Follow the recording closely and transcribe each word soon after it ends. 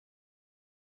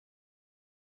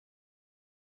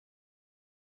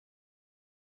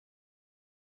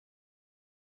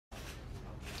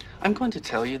I'm going to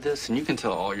tell you this, and you can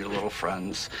tell all your little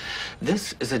friends.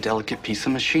 This is a delicate piece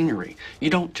of machinery.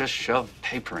 You don't just shove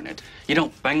paper in it. You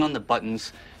don't bang on the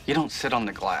buttons. You don't sit on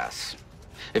the glass.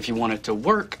 If you want it to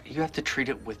work, you have to treat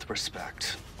it with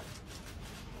respect.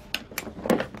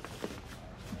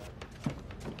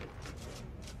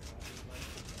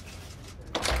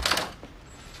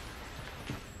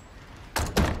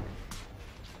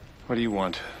 What do you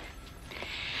want?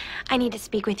 I need to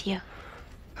speak with you.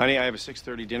 Honey, I have a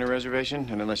 6:30 dinner reservation,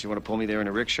 and unless you want to pull me there in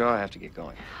a rickshaw, I have to get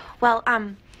going. Well,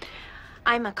 I'm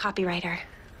a copywriter.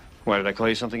 Why, did I call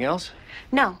you something else?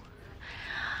 No.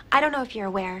 I don't know if you're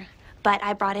aware, but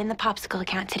I brought in the popsicle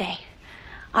account today.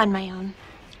 On my own.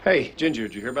 Hey, Ginger,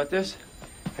 did you hear about this?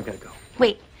 I've got to go.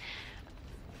 Wait.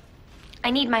 I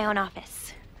need my own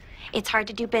office. It's hard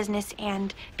to do business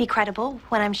and be credible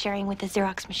when I'm sharing with the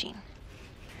Xerox machine.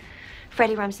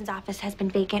 Freddie Rumson's office has been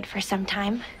vacant for some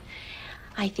time.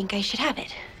 I think I should have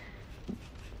it.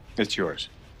 It's yours.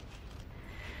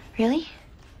 Really?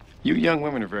 You young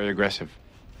women are very aggressive.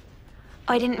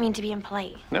 Oh, I didn't mean to be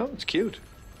impolite. No, it's cute.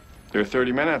 There are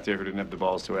 30 men out there who didn't have the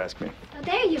balls to ask me. Oh,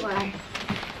 there you are.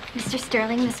 Mr.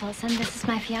 Sterling, Miss Wilson, this is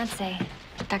my fiancé,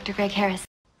 Dr. Greg Harris.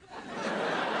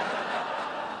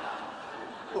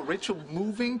 Well, Rachel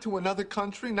moving to another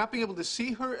country, not being able to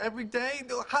see her every day?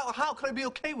 How could I be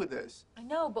okay with this? I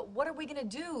know, but what are we gonna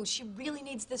do? She really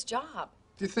needs this job.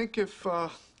 Do you think if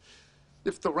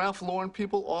the Ralph Lauren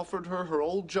people offered her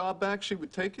old job back, she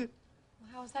would take it? Well,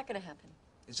 how is that gonna happen?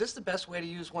 Is this the best way to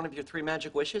use one of your 3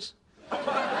 magic wishes?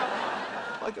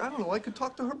 Like, I don't know, I could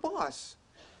talk to her boss.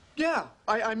 Yeah,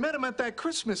 I met him at that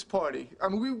Christmas party. I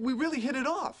mean, we really hit it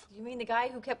off. You mean the guy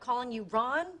who kept calling you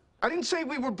Ron? I didn't say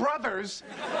we were brothers.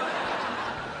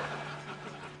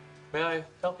 May I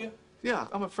help you? Yeah,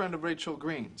 I'm a friend of Rachel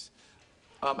Green's.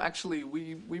 Actually,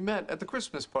 we met at the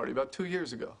Christmas party about 2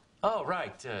 years ago. Oh,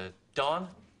 right. Dawn?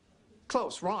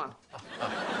 Close, Ron.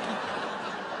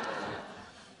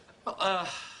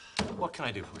 What can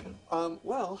I do for you?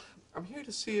 Well, I'm here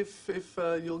to see if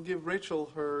you'll give Rachel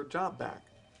her job back.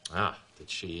 Ah, did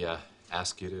she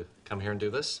ask you to come here and do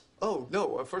this? Oh,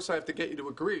 no. First I have to get you to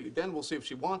agree. Then we'll see if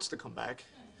she wants to come back.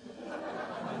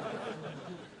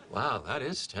 Wow, that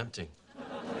is tempting.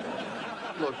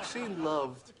 Look, she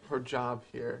loved her job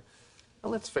here. Now,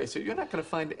 let's face it, you're not going to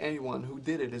find anyone who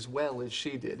did it as well as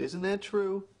she did. Isn't that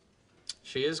true?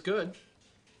 She is good.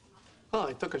 Oh,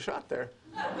 I took a shot there.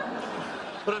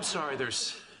 But I'm sorry,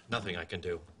 there's nothing I can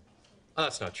do. Oh,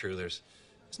 that's not true. There's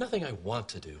nothing I want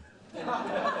to do.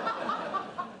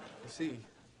 I see.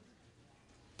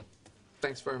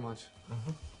 Thanks very much.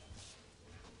 Mm-hmm.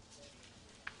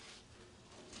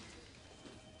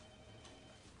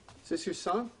 Is this your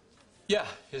son? Yeah,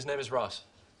 his name is Ross.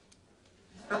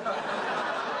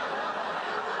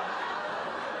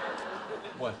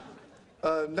 What?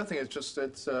 Nothing. It's just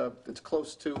it's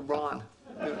close to Ron.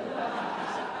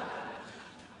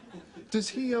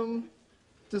 Does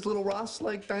little Ross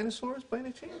like dinosaurs by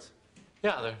any chance?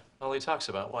 Yeah, they're all he talks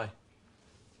about. Why?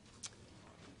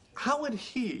 How would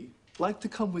he like to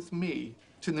come with me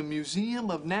to the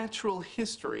Museum of Natural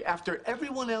History after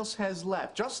everyone else has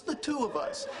left? Just the two of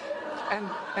us.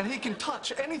 And he can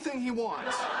touch anything he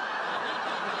wants.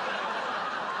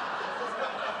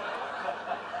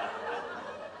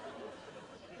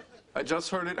 I just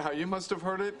heard it how you must have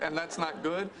heard it, and that's not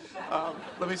good.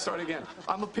 Let me start again.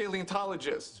 I'm a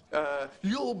paleontologist.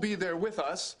 You'll be there with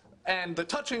us, and the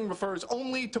touching refers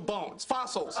only to bones,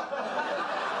 fossils.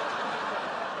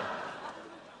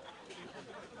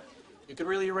 You could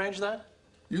really arrange that?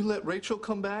 You let Rachel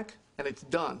come back, and it's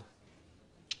done.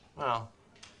 Well,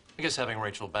 I guess having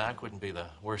Rachel back wouldn't be the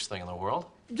worst thing in the world.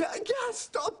 Yeah, yes!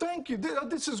 Oh, thank you.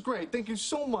 This is great. Thank you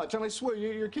so much. And I swear,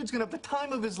 your kid's gonna have the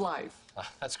time of his life.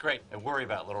 That's great. I worry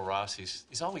about little Ross.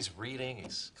 He's always reading,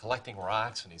 he's collecting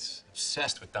rocks, and he's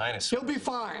obsessed with dinosaurs. He'll be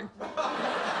fine.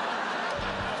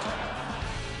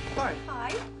 Bye.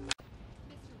 Hi.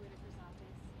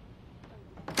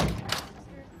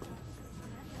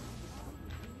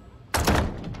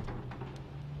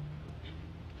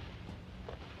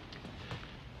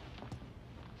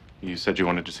 You said you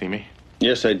wanted to see me?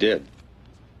 Yes, I did.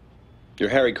 You're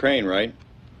Harry Crane, right?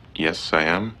 Yes, I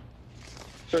am.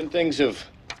 Certain things have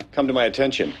come to my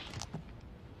attention.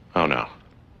 Oh, no.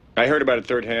 I heard about it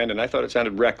third hand, and I thought it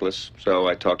sounded reckless, so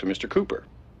I talked to Mr. Cooper.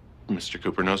 Mr.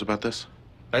 Cooper knows about this?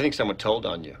 I think someone told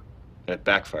on you, and it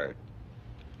backfired.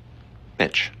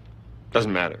 Mitch.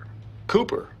 Doesn't matter.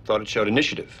 Cooper thought it showed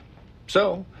initiative.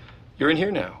 So, you're in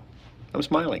here now. I'm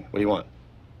smiling. What do you want?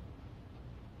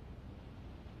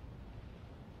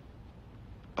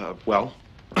 Well,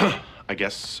 I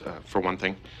guess, for one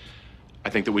thing, I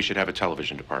think that we should have a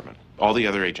television department. All the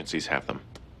other agencies have them.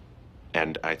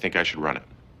 And I think I should run it.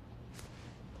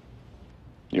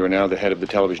 You are now the head of the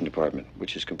television department,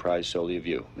 which is comprised solely of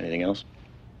you. Anything else?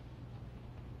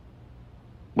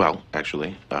 Well,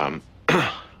 actually, I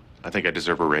think I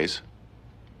deserve a raise.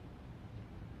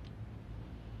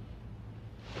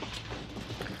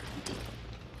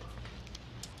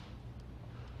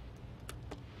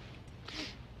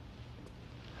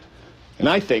 And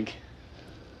I think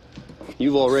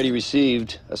you've already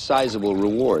received a sizable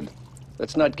reward.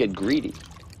 Let's not get greedy.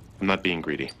 I'm not being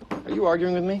greedy. Are you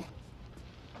arguing with me?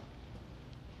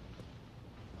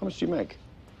 How much do you make?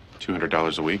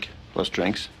 $200 a week. Plus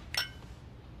drinks.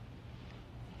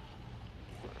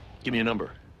 Give me a number.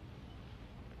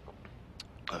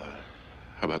 How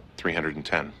about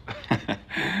 310?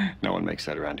 No one makes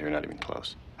that around here, not even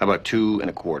close. How about 2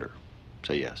 1/4?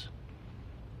 Say yes.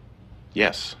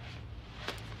 Yes.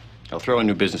 I'll throw in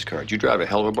new business cards. You drive a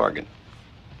hell of a bargain.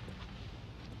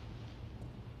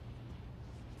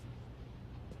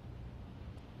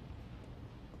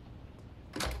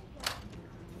 How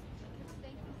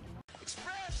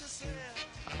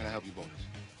can I help you boys?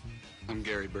 I'm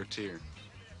Gary Bertier,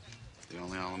 the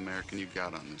only All-American you've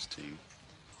got on this team.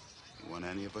 You want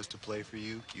any of us to play for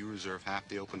you, you reserve half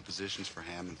the open positions for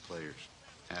Hammond players.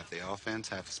 Half the offense,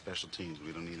 half the special teams.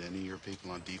 We don't need any of your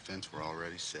people on defense. We're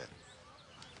already set.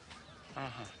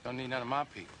 Don't need none of my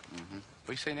people.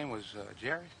 What you say your name was,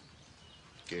 Jerry?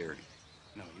 Gary.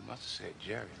 No, you must have said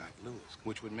Jerry like Lewis,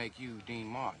 which would make you Dean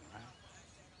Martin, right?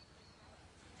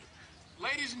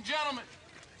 Ladies and gentlemen,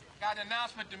 got an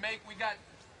announcement to make. We got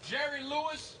Jerry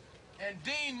Lewis and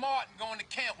Dean Martin going to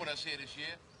camp with us here this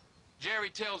year. Jerry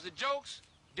tells the jokes,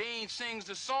 Dean sings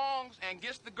the songs, and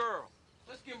gets the girl.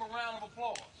 Let's give him a round of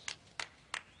applause.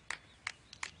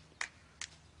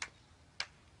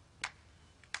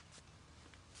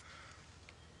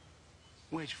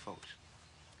 Where's your folks,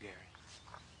 Gary?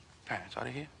 Parents, are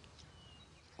they here?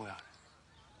 Where are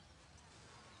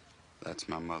they? That's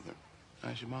my mother.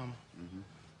 That's your mama?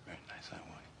 Very nice, I want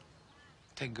you.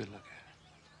 Take a good look at her.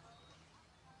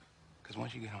 Because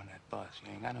once you get on that bus,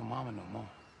 you ain't got no mama no more.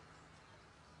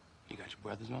 You got your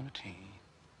brothers on the team,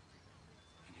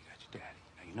 and you got your daddy.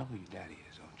 Now, you know who your daddy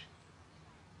is, don't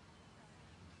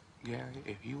you? Gary,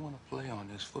 if you want to play on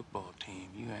this football team,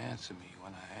 you answer me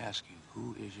when I ask you,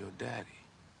 who is your daddy?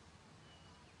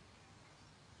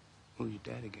 Who's your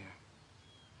daddy, Gary?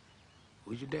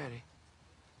 Who's your daddy?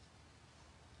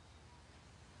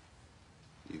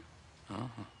 You.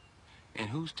 And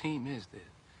whose team is this?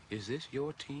 Is this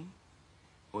your team,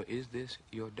 or is this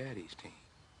your daddy's team?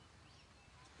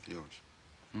 Yours.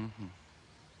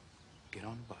 Get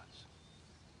on the bus.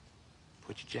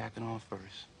 Put your jacket on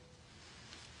first.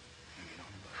 And get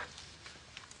on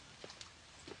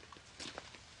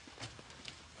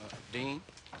the bus. Dean?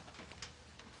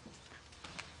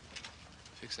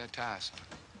 Fix that tie, son.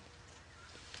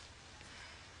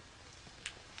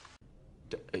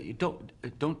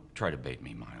 Don't try to bait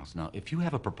me, Miles. Now, if you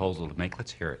have a proposal to make,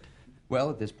 let's hear it.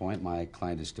 Well, at this point, my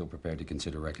client is still prepared to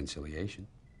consider reconciliation.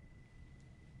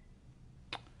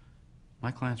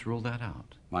 My client's ruled that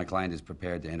out. My client is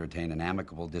prepared to entertain an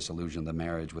amicable dissolution of the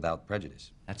marriage without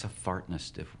prejudice. That's a fart in a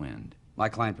stiff wind. My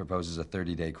client proposes a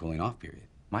 30-day cooling-off period.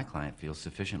 My client feels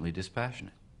sufficiently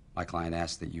dispassionate. My client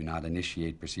asks that you not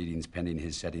initiate proceedings pending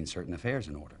his setting certain affairs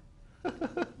in order.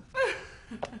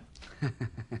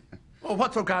 Well,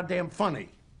 what's so goddamn funny?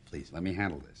 Please, let me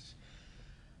handle this.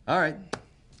 All right.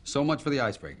 So much for the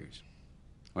icebreakers.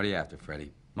 What are you after,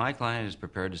 Freddie? My client is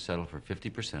prepared to settle for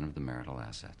 50% of the marital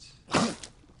assets.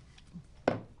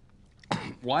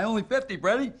 Why only 50,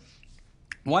 Freddie?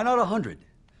 Why not 100?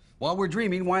 While we're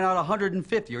dreaming, why not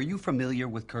 150? Are you familiar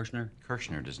with Kirshner?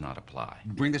 Kirshner does not apply.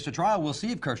 Bring this to trial. We'll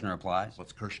see if Kirshner applies.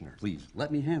 What's Kirshner? Please,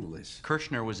 let me handle this.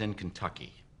 Kirshner was in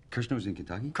Kentucky. Kirshner was in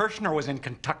Kentucky? Kirshner was in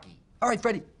Kentucky. All right,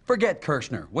 Freddie, forget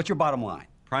Kirshner. What's your bottom line?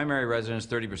 Primary residence,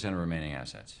 30% of remaining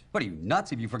assets. What are you, nuts?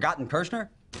 Have you forgotten Kirshner?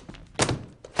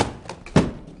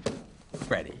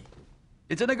 Freddie,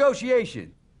 it's a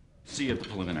negotiation. See you at the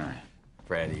preliminary.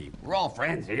 Freddie, we're all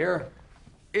friends here.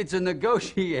 It's a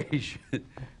negotiation.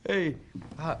 Hey,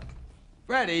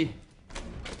 Freddie,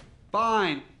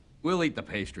 fine. We'll eat the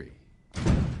pastry.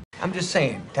 I'm just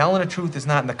saying, telling the truth is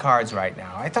not in the cards right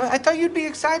now. I thought you'd be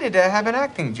excited to have an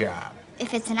acting job.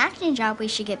 If it's an acting job, we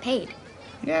should get paid.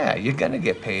 Yeah, you're gonna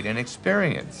get paid in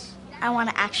experience. I want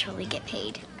to actually get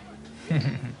paid.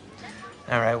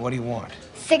 All right, what do you want?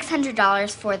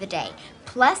 $600 for the day,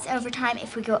 plus overtime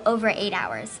if we go over 8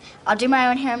 hours. I'll do my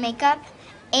own hair and makeup,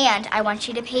 and I want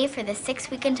you to pay for the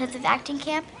 6-week intensive acting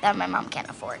camp that my mom can't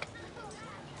afford.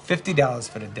 $50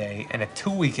 for the day and a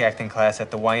 2-week acting class at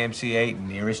the YMCA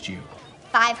nearest you.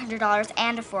 $500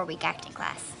 and a 4-week acting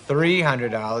class.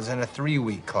 $300 and a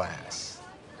 3-week class.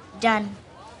 Done.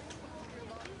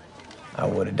 I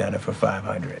would have done it for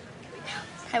 $500.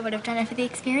 I would have done it for the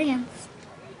experience.